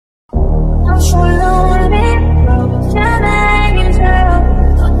so lonely, broken angel.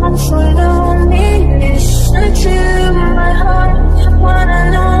 I'm so lonely, listen to my heart. Wanna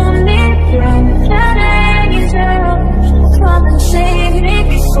know me, broken angel. Come and save me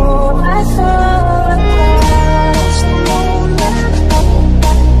before I fall apart. So lonely.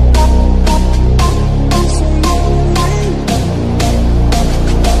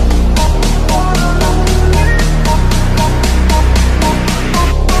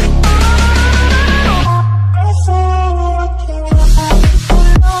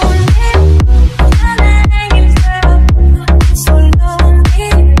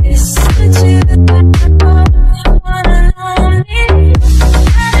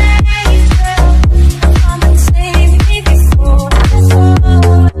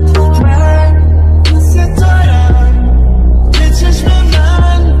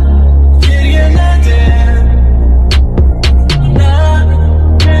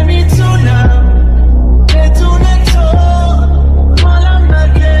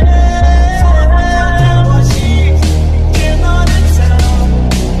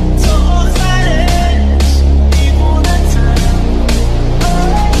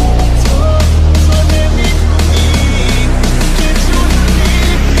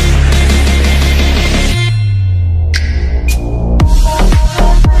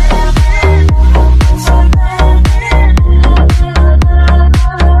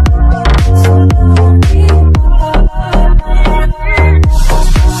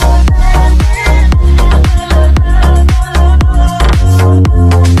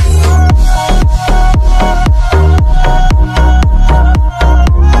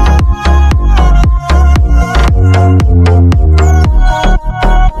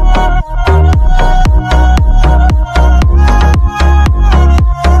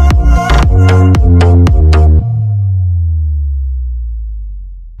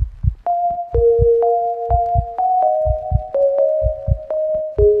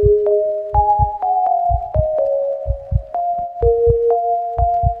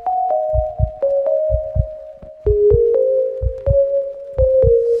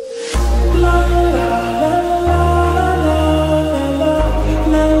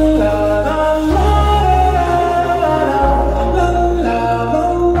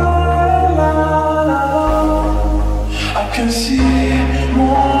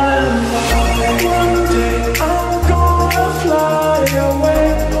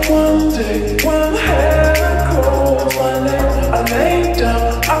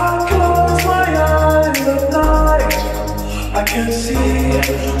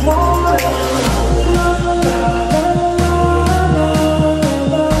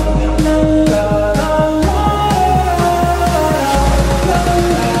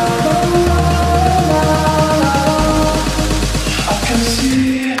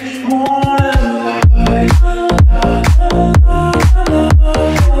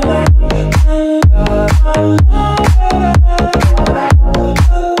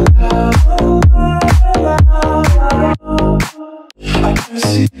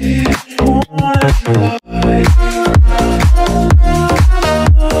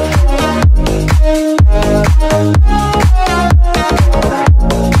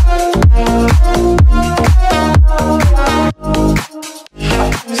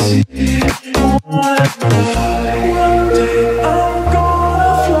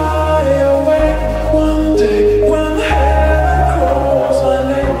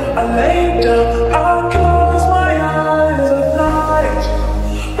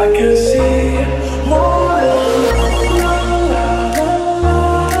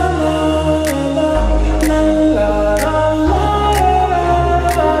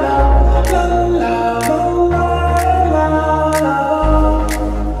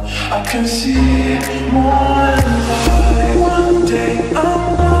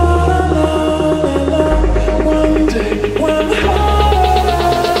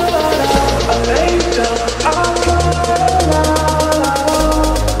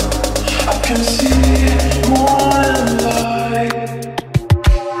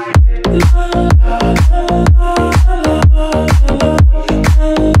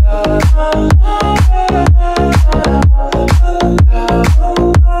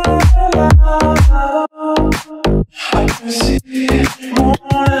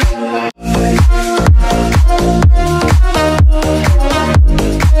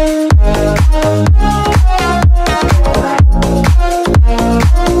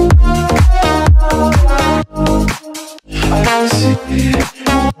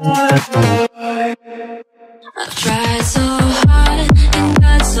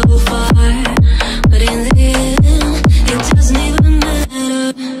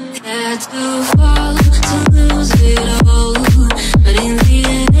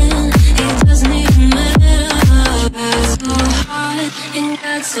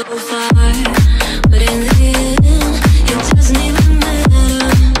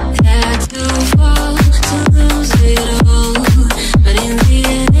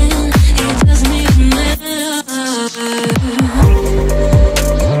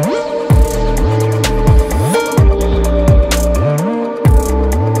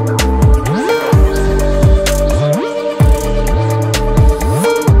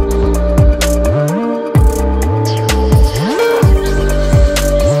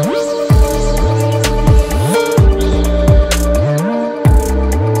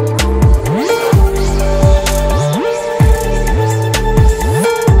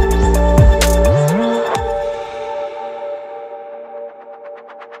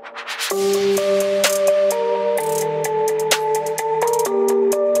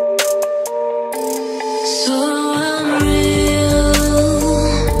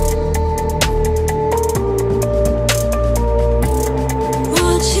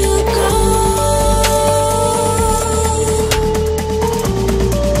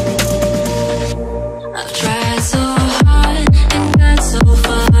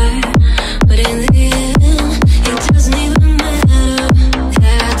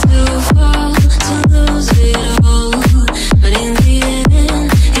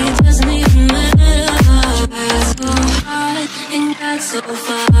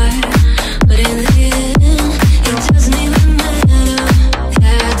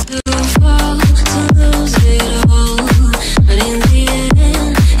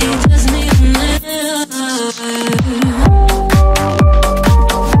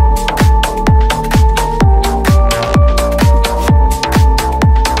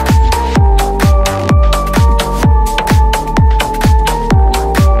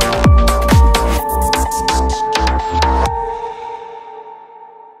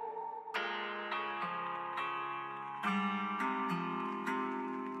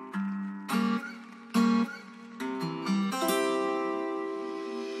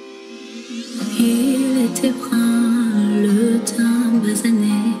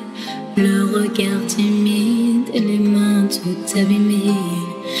 tout abîmé.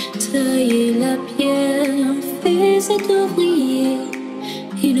 Tailler la pierre, faisait d'ouvrier.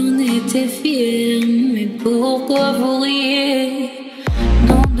 Il en était fier, mais pourquoi vous riez?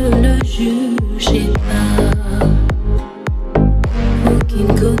 Non, ne le jugez pas, vous qui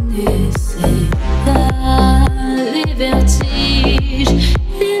ne connaissez pas les vertiges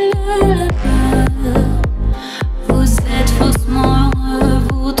et la peur. Vous êtes faussement heureux,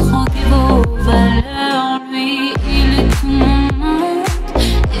 vous troquez vos valeurs. Lui, il est tout mon monde,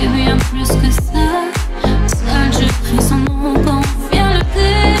 et bien plus que ça. Seul je crie son nom quand vient le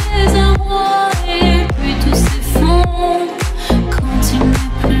désarroi. Et puis tout s'effondre quand il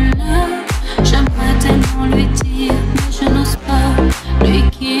n'est plus là. J'aimerais tellement lui dire, mais je n'ose pas. Lui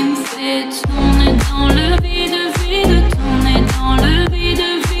qui me fait tourner dans le vide, vide. Tourner dans le vide,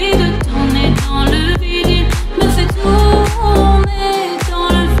 vide. Tourner dans le vide. Il me fait tourner dans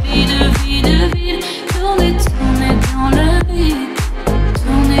le vide, vide, vide. Tourner, tourner dans le vide.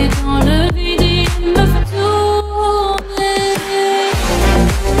 Tourner dans le vide. Il me fait tourner.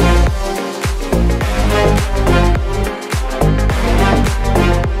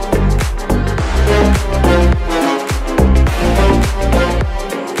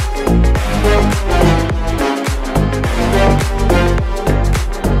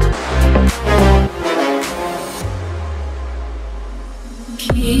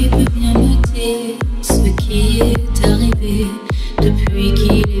 Qui peut bien me dire ce qui est arrivé? Depuis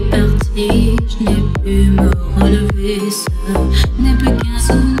qu'il est parti, je n'ai pu me relever. Ce n'est plus qu'un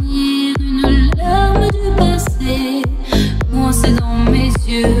souvenir, une larme du passé, coincée dans mes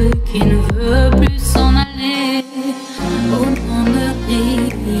yeux, qui ne veut plus s'en aller. Oh non, ne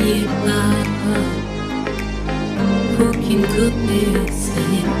riez pas, vous qui ne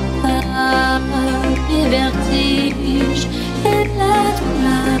connaissez pas les vertiges et la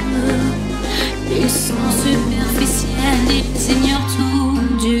douleur. Ils sont superficiels, ils ignorent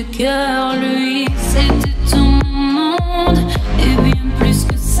tout du cœur. Lui, c'était tout mon monde, et bien plus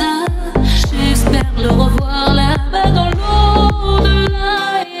que ça. J'espère le revoir là-bas dans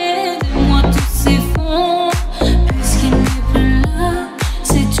l'au-delà. Aidez-moi, tout s'effondre, puisqu'il n'est plus là.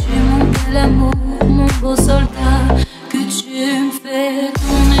 Sais-tu, mon bel amour, mon beau soldat, que tu me fais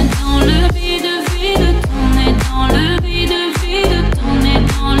tourner dans le vide, vide. Tourner dans le vide, vide. Tourner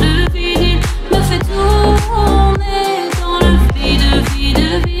dans le vide. Il me fait tourner dans le vide, vide,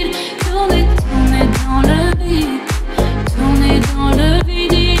 vide. Tourner, tourner dans le vide. Tourner dans le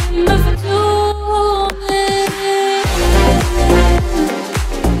vide. Il me fait tourner.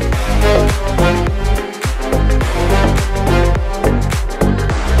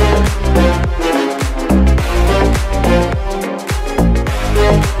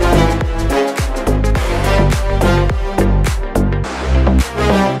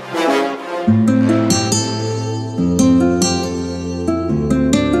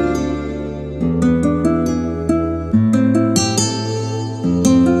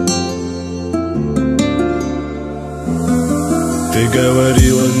 Ты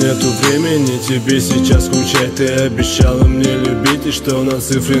говорила, нету времени тебе сейчас скучать. Ты обещала мне любить и что на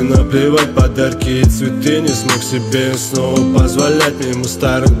цифры наплевать. Подарки и цветы не смог себе снова позволять. Мимо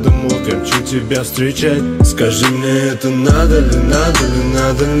старых домов я мчу тебя встречать. Скажи мне, это надо ли, надо ли,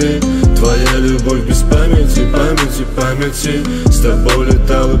 надо ли? Твоя любовь без памяти, памяти, памяти. С тобой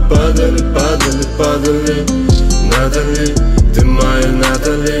летал и падали, падали, падали. Надо ли, ты моя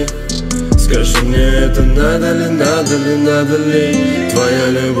надо ли? Скажи мне, это надо ли, надо ли, надо ли? Твоя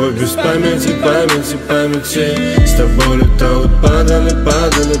любовь без памяти, памяти, памяти. С тобой летал и падали,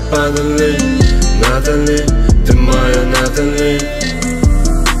 падали, падали. Надо ли, ты моя надо ли?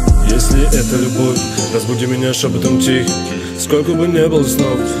 Если это любовь, разбуди меня шепотом тихо. Сколько бы не было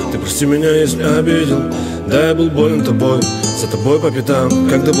снов, ты прости меня, если обидел. Да, я был болен тобой, за тобой по пятам.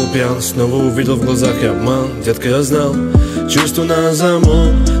 Когда был пьян, снова увидел в глазах я обман. Детка, я знал, чувство на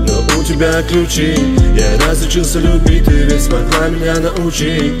замок, но у тебя ключи. Я разучился любить, ты ведь смогла меня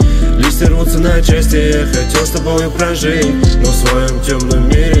научить. Листья рвутся на части, я хотел с тобой прожить. Но в своем темном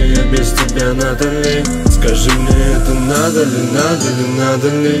мире я без тебя надо ли? Скажи мне, это надо ли, надо ли, надо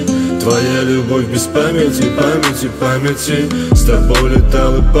ли? Твоя любовь без памяти, памяти, памяти. С тобой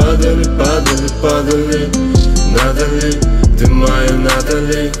летал и падали, падали, падали. Надо ли, ты моя надо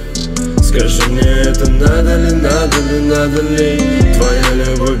ли? Скажи мне, это надо ли, надо ли, надо ли? Твоя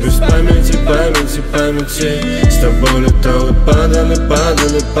любовь без памяти, памяти, памяти. С тобой летал и падали,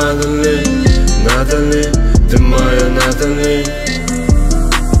 падали, падали. Надо ли, ты моя надо ли?